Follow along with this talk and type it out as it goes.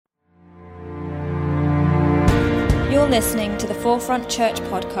listening to the Forefront Church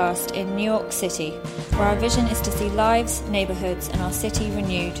podcast in New York City, where our vision is to see lives, neighborhoods, and our city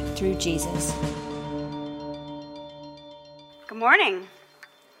renewed through Jesus. Good morning.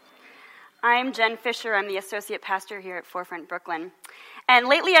 I'm Jen Fisher. I'm the associate pastor here at Forefront Brooklyn. And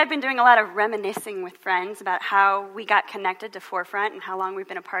lately I've been doing a lot of reminiscing with friends about how we got connected to Forefront and how long we've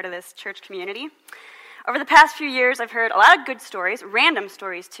been a part of this church community. Over the past few years, I've heard a lot of good stories, random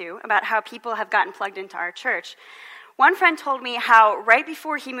stories too, about how people have gotten plugged into our church. One friend told me how right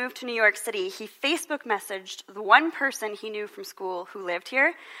before he moved to New York City, he Facebook messaged the one person he knew from school who lived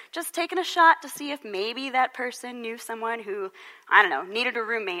here, just taking a shot to see if maybe that person knew someone who, needed a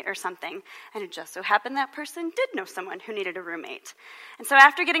roommate or something. And it just so happened that person did know someone who needed a roommate. And so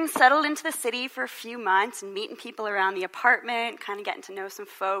after getting settled into the city for a few months and meeting people around the apartment, kind of getting to know some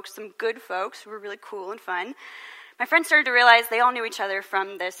folks, some good folks who were really cool and fun, my friend started to realize they all knew each other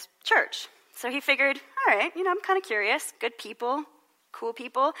from this church. So he figured, all right, I'm kind of curious, good people, cool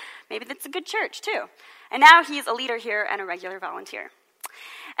people, maybe that's a good church too. And now he's a leader here and a regular volunteer.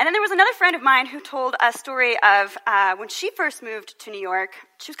 And then there was another friend of mine who told a story of when she first moved to New York.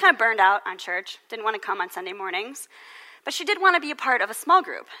 She was kind of burned out on church, didn't want to come on Sunday mornings, but she did want to be a part of a small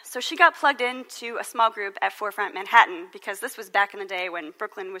group. So she got plugged into a small group at Forefront Manhattan because this was back in the day when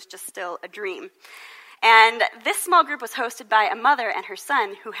Brooklyn was just still a dream. And this small group was hosted by a mother and her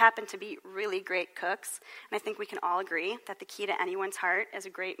son who happened to be really great cooks. And I think we can all agree that the key to anyone's heart is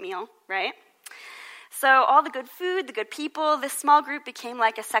a great meal, right? So all the good food, the good people, this small group became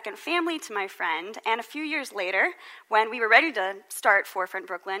like a second family to my friend. And a few years later, when we were ready to start Forefront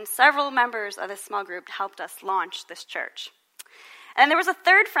Brooklyn, several members of this small group helped us launch this church. And there was a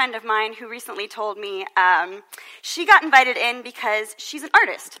third friend of mine who recently told me she got invited in because she's an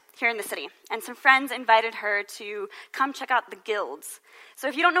artist here in the city. And some friends invited her to come check out the guilds. So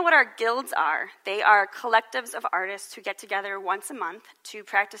if you don't know what our guilds are, they are collectives of artists who get together once a month to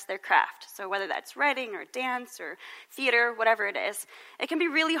practice their craft. So whether that's writing or dance or theater, whatever it is, it can be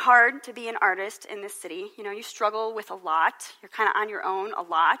really hard to be an artist in this city. You struggle with a lot. You're kind of on your own a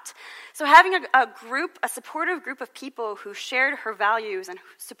lot. So having a supportive group of people who shared her values and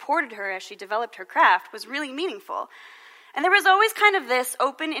supported her as she developed her craft was really meaningful. And there was always kind of this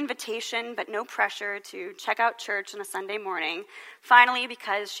open invitation, but no pressure to check out church on a Sunday morning. Finally,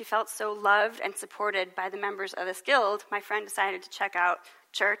 because she felt so loved and supported by the members of this guild, my friend decided to check out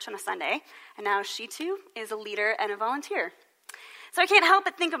church on a Sunday. And now she too is a leader and a volunteer. So I can't help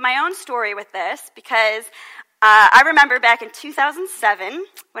but think of my own story with this because I remember back in 2007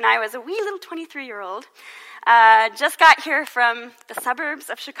 when I was a wee little 23-year-old, just got here from the suburbs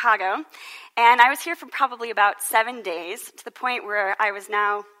of Chicago, and I was here for probably about 7 days, to the point where I was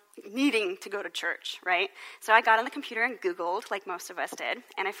now needing to go to church, right? So I got on the computer and Googled, like most of us did,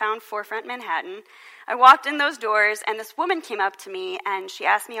 and I found Forefront Manhattan. I walked in those doors, and this woman came up to me, and she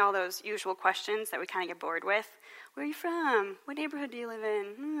asked me all those usual questions that we kind of get bored with. Where are you from? What neighborhood do you live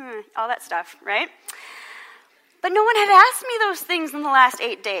in? All that stuff, right? But no one had asked me those things in the last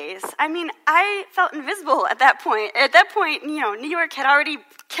 8 days. I felt invisible at that point. At that point, New York had already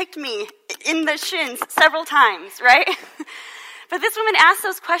kicked me in the shins several times, right? But this woman asked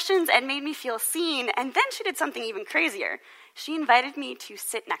those questions and made me feel seen, and then she did something even crazier. She invited me to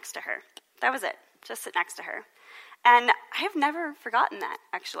sit next to her. That was it, just sit next to her. And I have never forgotten that,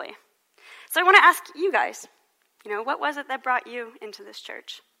 actually. So I want to ask you guys, what was it that brought you into this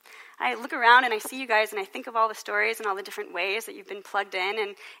church? I look around and I see you guys and I think of all the stories and all the different ways that you've been plugged in,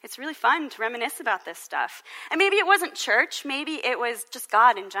 and it's really fun to reminisce about this stuff. And maybe it wasn't church, maybe it was just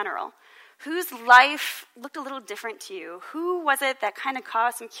God in general. Whose life looked a little different to you? Who was it that kind of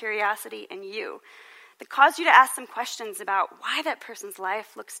caused some curiosity in you? That caused you to ask some questions about why that person's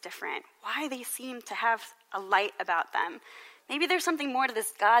life looks different, why they seem to have a light about them. Maybe there's something more to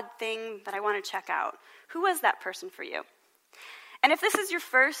this God thing that I want to check out. Who was that person for you? And if this is your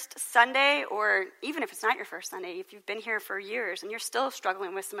first Sunday, or even if it's not your first Sunday, if you've been here for years and you're still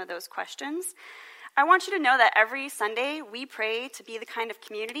struggling with some of those questions, I want you to know that every Sunday we pray to be the kind of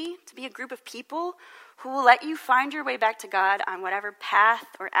community, to be a group of people who will let you find your way back to God on whatever path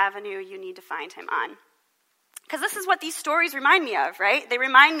or avenue you need to find him on. Because this is what these stories remind me of, right? They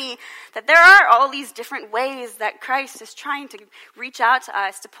remind me that there are all these different ways that Christ is trying to reach out to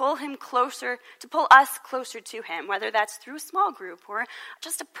us, to pull us closer to him, whether that's through a small group or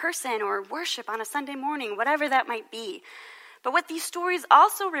just a person or worship on a Sunday morning, whatever that might be. But what these stories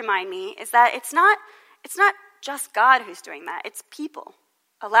also remind me is that it's not just God who's doing that, it's people.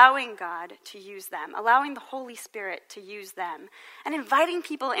 Allowing God to use them, allowing the Holy Spirit to use them, and inviting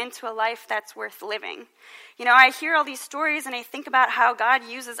people into a life that's worth living. I hear all these stories and I think about how God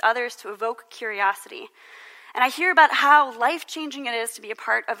uses others to evoke curiosity. And I hear about how life-changing it is to be a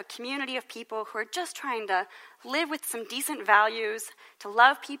part of a community of people who are just trying to live with some decent values, to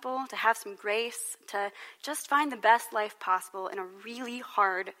love people, to have some grace, to just find the best life possible in a really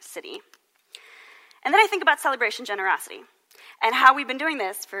hard city. And then I think about Celebration Generosity and how we've been doing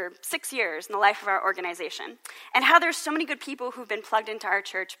this for 6 years in the life of our organization, and how there's so many good people who've been plugged into our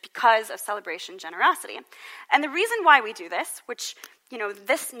church because of Celebration Generosity. And the reason why we do this, which,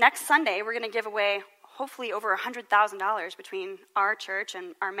 this next Sunday we're going to give away hopefully over $100,000 between our church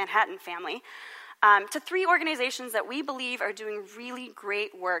and our Manhattan family, to 3 organizations that we believe are doing really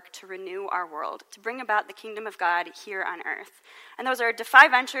great work to renew our world, to bring about the kingdom of God here on earth. And those are Defy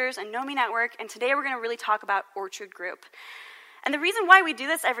Ventures and Know Me Network, and today we're going to really talk about Orchard Group. And the reason why we do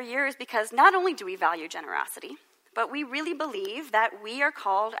this every year is because not only do we value generosity, but we really believe that we are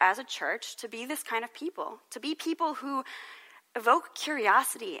called as a church to be this kind of people, to be people who evoke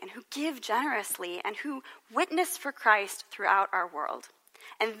curiosity and who give generously and who witness for Christ throughout our world.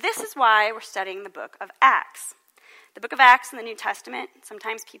 And this is why we're studying the book of Acts. The book of Acts in the New Testament,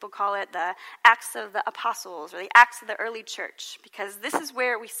 sometimes people call it the Acts of the Apostles or the Acts of the early church, because this is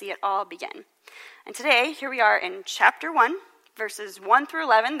where we see it all begin. And today, here we are in chapter 1, verses 1 through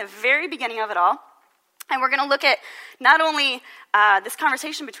 11, the very beginning of it all. And we're going to look at not only this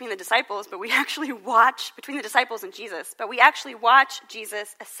conversation between the disciples, but we actually watch, between the disciples and Jesus, but we actually watch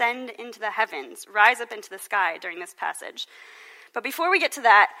Jesus ascend into the heavens, rise up into the sky during this passage. But before we get to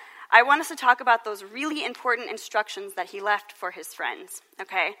that, I want us to talk about those really important instructions that he left for his friends,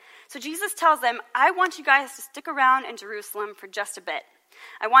 okay? So Jesus tells them, I want you guys to stick around in Jerusalem for just a bit.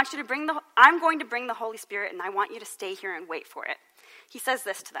 I'm going to bring the Holy Spirit, and I want you to stay here and wait for it. He says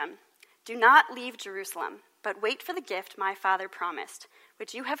this to them, do not leave Jerusalem, but wait for the gift my Father promised,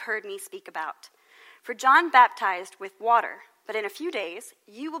 which you have heard me speak about. For John baptized with water, but in a few days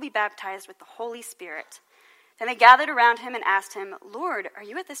you will be baptized with the Holy Spirit. Then they gathered around him and asked him, Lord, are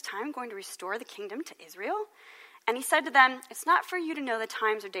you at this time going to restore the kingdom to Israel? And he said to them, it's not for you to know the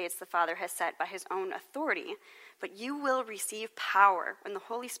times or dates the Father has set by his own authority, but you will receive power when the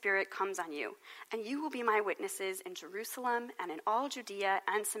Holy Spirit comes on you, and you will be my witnesses in Jerusalem and in all Judea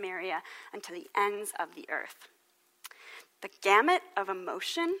and Samaria and to the ends of the earth. The gamut of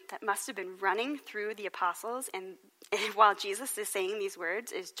emotion that must have been running through the apostles and while Jesus is saying these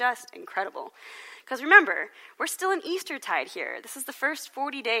words is just incredible. Because remember, we're still in Eastertide here. This is the first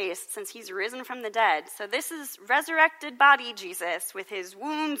 40 days since he's risen from the dead. So this is resurrected body Jesus with his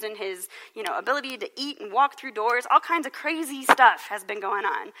wounds and his, ability to eat and walk through doors. All kinds of crazy stuff has been going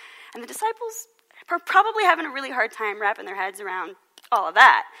on. And the disciples are probably having a really hard time wrapping their heads around all of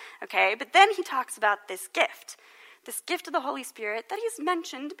that, okay? But then he talks about this gift of the Holy Spirit that he's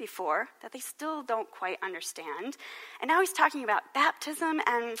mentioned before, that they still don't quite understand. And now he's talking about baptism,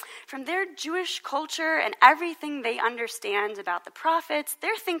 and from their Jewish culture and everything they understand about the prophets,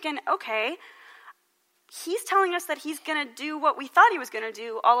 they're thinking, okay, he's telling us that he's going to do what we thought he was going to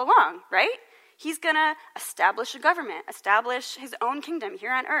do all along, right? He's going to establish a government, establish his own kingdom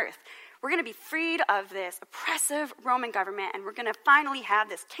here on earth. We're going to be freed of this oppressive Roman government, and we're going to finally have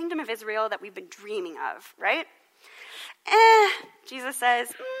this kingdom of Israel that we've been dreaming of, right? Jesus says,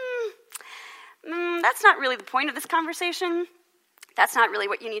 that's not really the point of this conversation. That's not really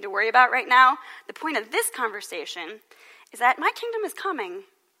what you need to worry about right now. The point of this conversation is that my kingdom is coming.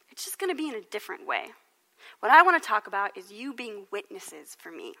 It's just going to be in a different way. What I want to talk about is you being witnesses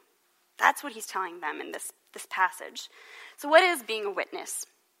for me. That's what he's telling them in this passage. So what is being a witness?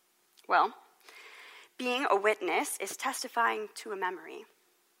 Well, being a witness is testifying to a memory.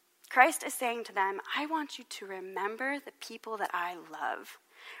 Christ is saying to them, I want you to remember the people that I love.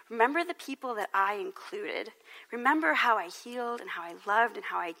 Remember the people that I included. Remember how I healed and how I loved and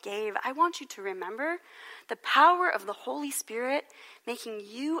how I gave. I want you to remember the power of the Holy Spirit making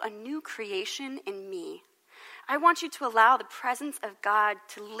you a new creation in me. I want you to allow the presence of God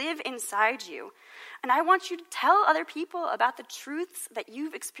to live inside you. And I want you to tell other people about the truths that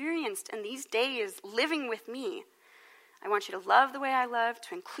you've experienced in these days living with me. I want you to love the way I love,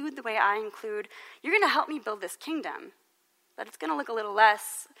 to include the way I include. You're going to help me build this kingdom, but it's going to look a little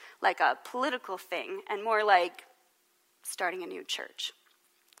less like a political thing and more like starting a new church.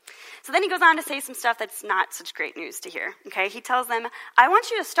 So then he goes on to say some stuff that's not such great news to hear, okay? He tells them, I want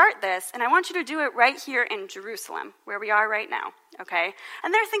you to start this, and I want you to do it right here in Jerusalem, where we are right now, okay?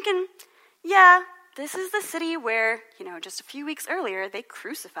 And they're thinking, yeah, this is the city where, just a few weeks earlier, they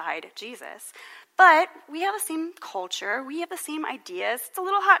crucified Jesus. But we have the same culture, we have the same ideas. It's a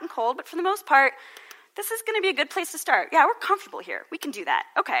little hot and cold, but for the most part, this is going to be a good place to start. Yeah, we're comfortable here. We can do that.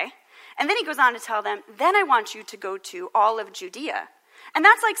 Okay. And then he goes on to tell them, then I want you to go to all of Judea. And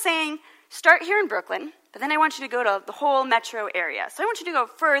that's like saying, start here in Brooklyn, But then I want you to go to the whole metro area. So I want you to go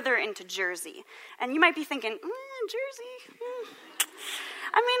further into Jersey. And you might be thinking, Jersey?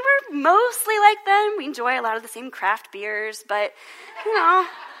 I mean, we're mostly like them. We enjoy a lot of the same craft beers, but, we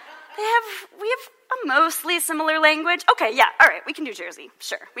have a mostly similar language. Okay, yeah, all right, we can do Jersey.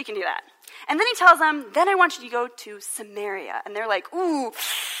 Sure, we can do that. And then he tells them, then I want you to go to Samaria. And they're like, ooh,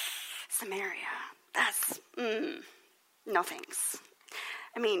 Samaria, that's, no thanks.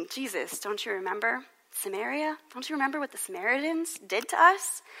 I mean, Jesus, don't you remember Samaria? Don't you remember what the Samaritans did to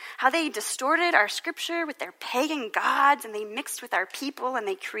us? How they distorted our scripture with their pagan gods, and they mixed with our people, and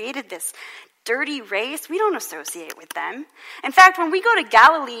they created this dirty race. We don't associate with them. In fact, when we go to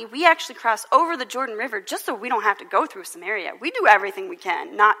Galilee, we actually cross over the Jordan River just so we don't have to go through Samaria. We do everything we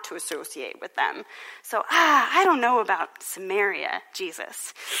can not to associate with them. So, I don't know about Samaria,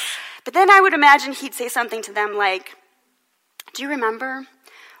 Jesus. But then I would imagine he'd say something to them like, do you remember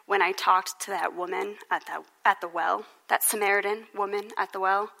when I talked to that woman at the well, that Samaritan woman at the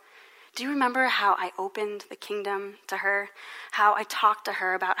well? Do you remember how I opened the kingdom to her? How I talked to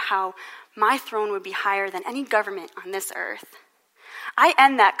her about how my throne would be higher than any government on this earth? I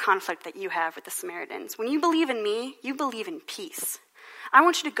end that conflict that you have with the Samaritans. When you believe in me, you believe in peace. I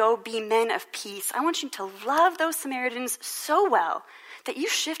want you to go be men of peace. I want you to love those Samaritans so well that you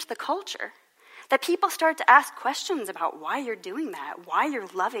shift the culture. That people start to ask questions about why you're doing that, why you're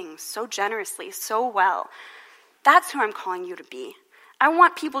loving so generously, so well. That's who I'm calling you to be. I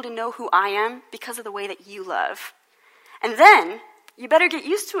want people to know who I am because of the way that you love. And then, you better get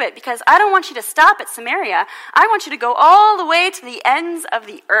used to it, because I don't want you to stop at Samaria. I want you to go all the way to the ends of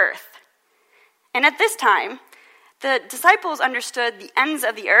the earth. And at this time, the disciples understood the ends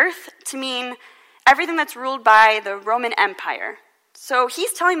of the earth to mean everything that's ruled by the Roman Empire. So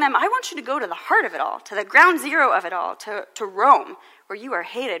he's telling them, I want you to go to the heart of it all, to the ground zero of it all, to Rome, where you are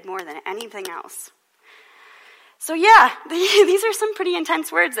hated more than anything else. So yeah, these are some pretty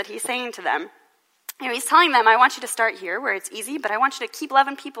intense words that he's saying to them. He's telling them, I want you to start here where it's easy, but I want you to keep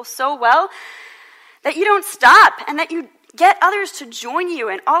loving people so well that you don't stop and that you get others to join you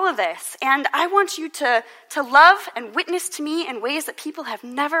in all of this. And I want you to love and witness to me in ways that people have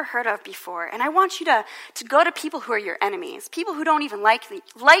never heard of before. And I want you to go to people who are your enemies, people who don't even like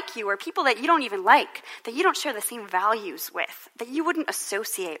you, or people that you don't even like, that you don't share the same values with, that you wouldn't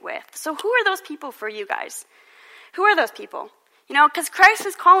associate with. So who are those people for you guys? Who are those people? Because Christ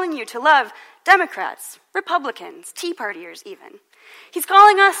is calling you to love Democrats, Republicans, Tea Partiers even. He's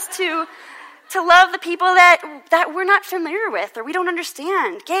calling us to love the people that we're not familiar with or we don't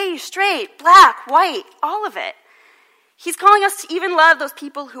understand. Gay, straight, black, white, all of it. He's calling us to even love those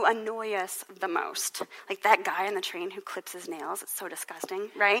people who annoy us the most. Like that guy on the train who clips his nails. It's so disgusting,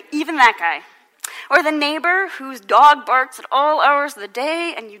 right? Even that guy. Or the neighbor whose dog barks at all hours of the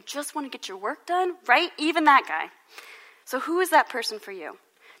day and you just want to get your work done, right? Even that guy. So who is that person for you?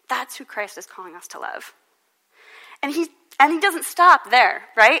 That's who Christ is calling us to love. And he doesn't stop there,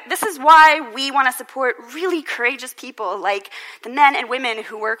 right? This is why we want to support really courageous people like the men and women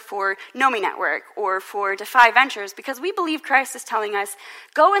who work for Nomi Network or for Defy Ventures, because we believe Christ is telling us,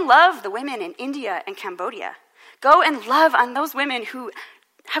 go and love the women in India and Cambodia. Go and love on those women who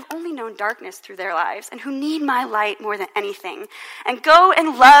have only known darkness through their lives and who need my light more than anything. And go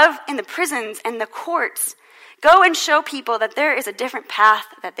and love in the prisons and the courts. Go and show people that there is a different path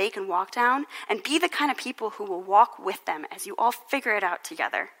that they can walk down, and be the kind of people who will walk with them as you all figure it out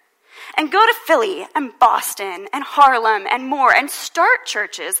together. And go to Philly and Boston and Harlem and more and start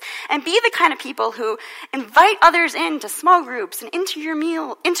churches and be the kind of people who invite others into small groups and into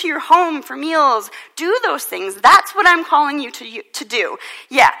your home for meals. Do those things. That's what I'm calling you to do.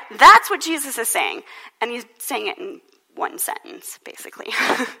 Yeah, that's what Jesus is saying. And he's saying it in one sentence, basically.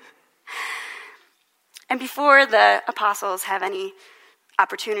 And before the apostles have any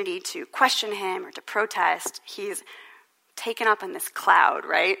opportunity to question him or to protest, he's taken up in this cloud,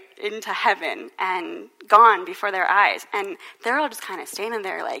 right, into heaven and gone before their eyes. And they're all just kind of standing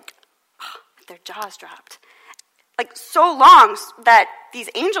there like, with their jaws dropped. Like so long that these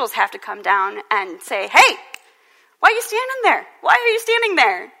angels have to come down and say, hey, why are you standing there? Why are you standing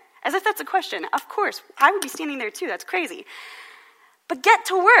there? As if that's a question. Of course, I would be standing there too. That's crazy. But get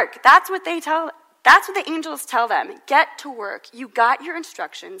to work. That's what the angels tell them. Get to work. You got your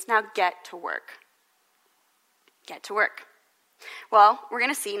instructions. Now get to work. Get to work. Well, we're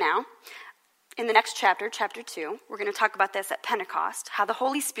going to see now in the next chapter, chapter 2, we're going to talk about this at Pentecost, how the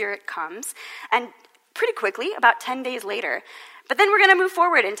Holy Spirit comes, and pretty quickly, about 10 days later. But then we're going to move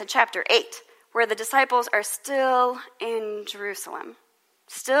forward into chapter 8, where the disciples are still in Jerusalem,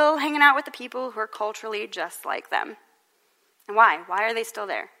 still hanging out with the people who are culturally just like them. And why? Why are they still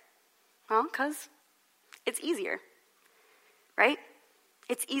there? Well, because It's easier, right?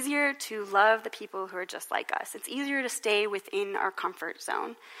 It's easier to love the people who are just like us. It's easier to stay within our comfort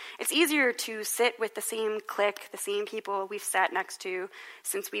zone. It's easier to sit with the same clique, the same people we've sat next to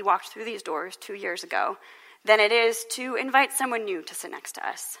since we walked through these doors 2 years ago, than it is to invite someone new to sit next to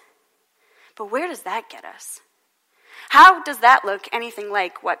us. But where does that get us? How does that look anything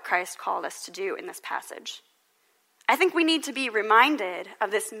like what Christ called us to do in this passage? I think we need to be reminded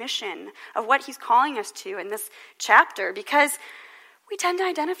of this mission, of what he's calling us to in this chapter, because we tend to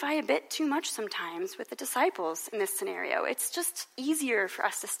identify a bit too much sometimes with the disciples in this scenario. It's just easier for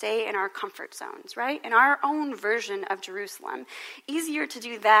us to stay in our comfort zones, right? In our own version of Jerusalem. Easier to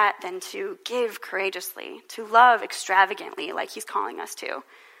do that than to give courageously, to love extravagantly like he's calling us to.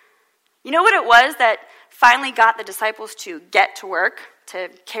 You know what it was that finally got the disciples to get to work, to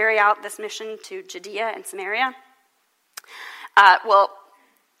carry out this mission to Judea and Samaria?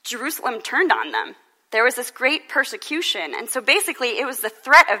 Jerusalem turned on them. There was this great persecution, and so basically it was the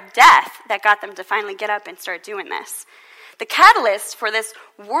threat of death that got them to finally get up and start doing this. The catalyst for this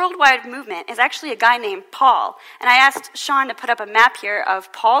worldwide movement is actually a guy named Paul, and I asked Sean to put up a map here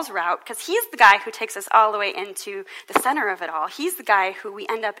of Paul's route, because he's the guy who takes us all the way into the center of it all. He's the guy who we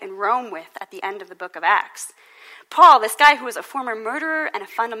end up in Rome with at the end of the book of Acts. Paul, this guy who was a former murderer and a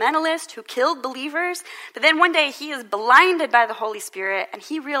fundamentalist who killed believers, but then one day he is blinded by the Holy Spirit and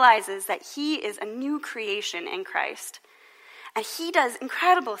he realizes that he is a new creation in Christ. And he does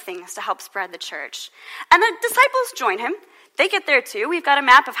incredible things to help spread the church. And the disciples join him. They get there too. We've got a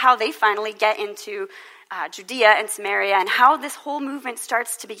map of how they finally get into Judea and Samaria and how this whole movement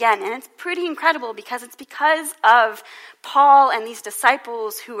starts to begin. And it's pretty incredible because it's because of Paul and these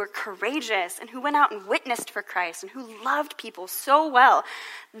disciples who were courageous and who went out and witnessed for Christ and who loved people so well.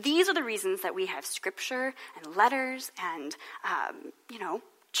 These are the reasons that we have scripture and letters and,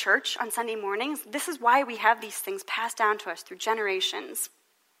 church on Sunday mornings. This is why we have these things passed down to us through generations.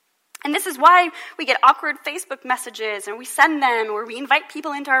 And this is why we get awkward Facebook messages and we send them, or we invite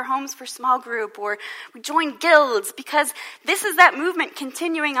people into our homes for small group, or we join guilds, because this is that movement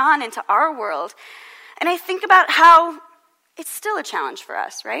continuing on into our world. And I think about how it's still a challenge for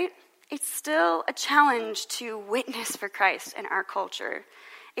us, right? It's still a challenge to witness for Christ in our culture.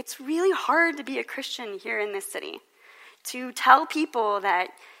 It's really hard to be a Christian here in this city, to tell people that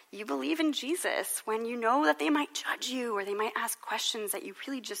you believe in Jesus when you know that they might judge you or they might ask questions that you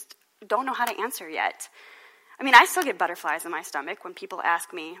really just don't know how to answer yet. I mean, I still get butterflies in my stomach when people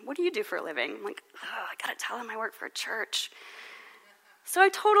ask me, what do you do for a living? I'm like, I gotta tell them I work for a church. So I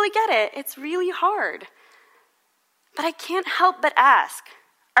totally get it. It's really hard. But I can't help but ask,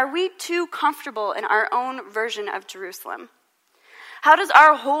 are we too comfortable in our own version of Jerusalem? How does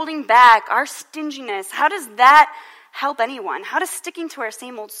our holding back, our stinginess, how does that help anyone? How does sticking to our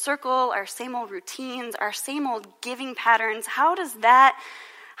same old circle, our same old routines, our same old giving patterns, how does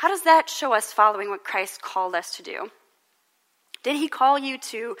that show us following what Christ called us to do? Did he call you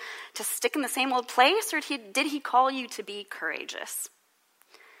to stick in the same old place, or did he call you to be courageous?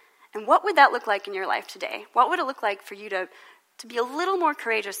 And what would that look like in your life today? What would it look like for you to be a little more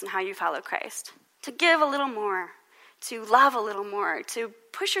courageous in how you follow Christ? To give a little more, to love a little more, to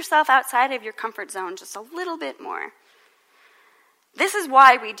push yourself outside of your comfort zone just a little bit more. This is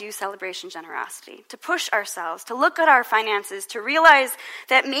why we do Celebration Generosity, to push ourselves, to look at our finances, to realize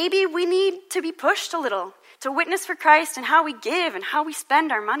that maybe we need to be pushed a little, to witness for Christ and how we give and how we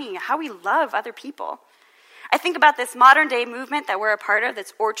spend our money, how we love other people. I think about this modern day movement that we're a part of,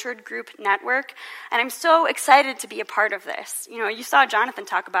 this Orchard Group network, and I'm so excited to be a part of this. You know, you saw Jonathan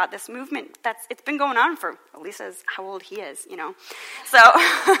talk about this movement it's been going on for, well, Lisa's how old he is, you know. So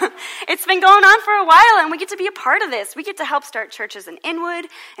it's been going on for a while, and we get to be a part of this. We get to help start churches in Inwood,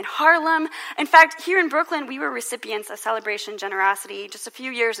 in Harlem. In fact, here in Brooklyn, we were recipients of Celebration Generosity just a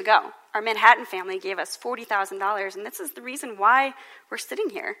few years ago. Our Manhattan family gave us $40,000, and this is the reason why we're sitting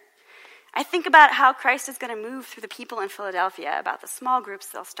here. I think about how Christ is going to move through the people in Philadelphia, about the small groups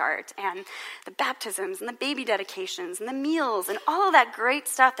they'll start, and the baptisms, and the baby dedications, and the meals, and all of that great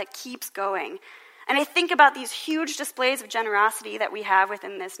stuff that keeps going. And I think about these huge displays of generosity that we have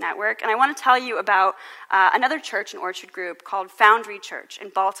within this network, and I want to tell you about another church and Orchard Group called Foundry Church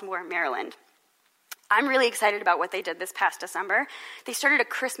in Baltimore, Maryland. I'm really excited about what they did this past December. They started a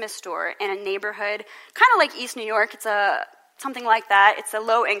Christmas store in a neighborhood, kind of like East New York. It's something like that. It's a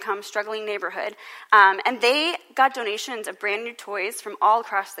low-income, struggling neighborhood. And they got donations of brand new toys from all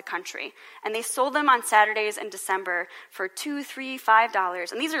across the country. And they sold them on Saturdays in December for $2, $3,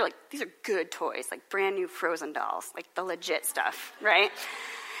 $5. And these are good toys, like brand new Frozen dolls, like the legit stuff, right?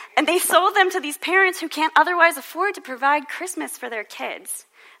 And they sold them to these parents who can't otherwise afford to provide Christmas for their kids.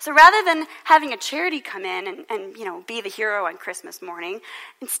 So rather than having a charity come in and be the hero on Christmas morning,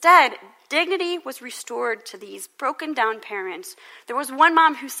 instead, dignity was restored to these broken down parents. There was one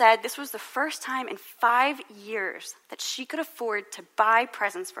mom who said this was the first time in 5 years that she could afford to buy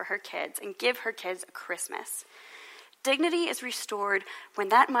presents for her kids and give her kids a Christmas. Dignity is restored when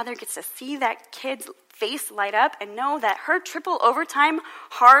that mother gets to see that kid's face light up and know that her triple overtime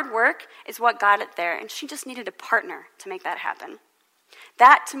hard work is what got it there, and she just needed a partner to make that happen.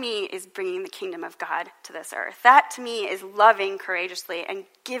 That, to me, is bringing the kingdom of God to this earth. That, to me, is loving courageously and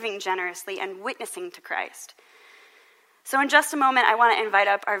giving generously and witnessing to Christ. So in just a moment, I want to invite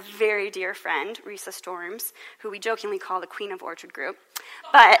up our very dear friend, Risa Storms, who we jokingly call the Queen of Orchard Group.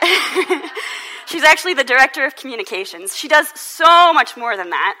 But she's actually the Director of Communications. She does so much more than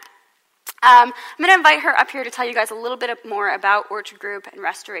that. I'm going to invite her up here to tell you guys a little bit more about Orchard Group and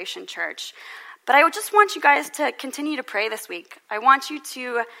Restoration Church. But I just want you guys to continue to pray this week. I want you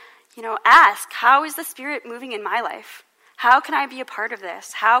to, ask, how is the Spirit moving in my life? How can I be a part of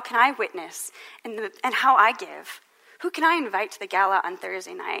this? How can I witness and how I give? Who can I invite to the gala on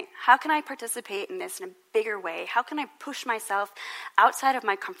Thursday night? How can I participate in this in a bigger way? How can I push myself outside of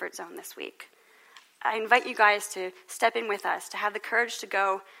my comfort zone this week? I invite you guys to step in with us, to have the courage to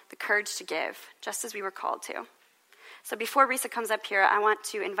go, the courage to give, just as we were called to. So before Risa comes up here, I want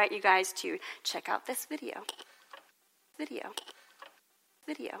to invite you guys to check out this video.